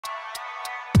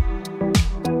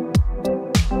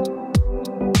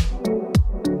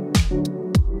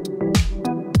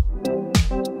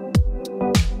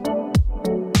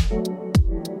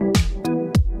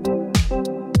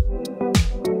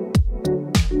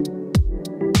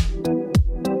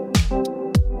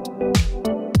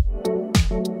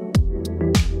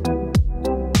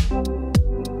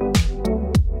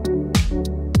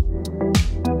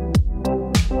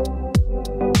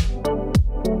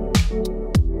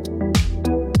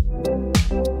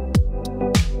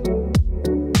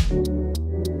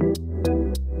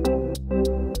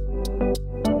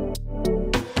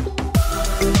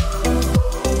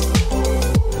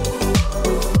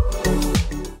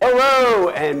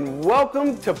and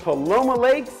welcome to Paloma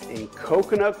Lakes in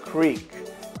Coconut Creek.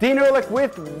 Dean Ehrlich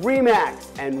with RE/MAX,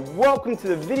 and welcome to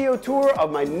the video tour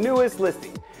of my newest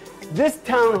listing. This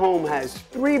townhome has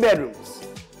 3 bedrooms,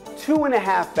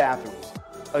 2.5 bathrooms,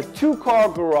 a 2-car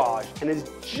garage, and is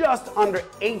just under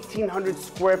 1,800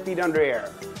 square feet under air.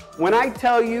 When I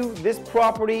tell you this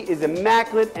property is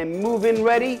immaculate and move-in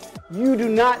ready, you do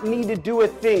not need to do a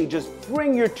thing, just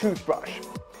bring your toothbrush.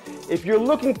 If you're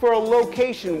looking for a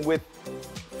location with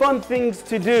fun things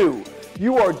to do,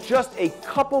 you are just a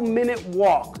couple-minute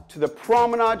walk to the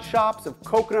Promenade shops of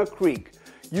Coconut Creek.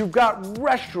 You've got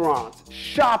restaurants,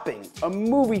 shopping, a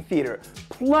movie theater,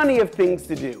 plenty of things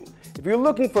to do. If you're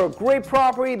looking for a great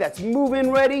property that's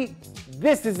move-in ready,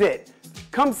 this is it.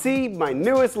 Come see my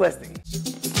newest listing.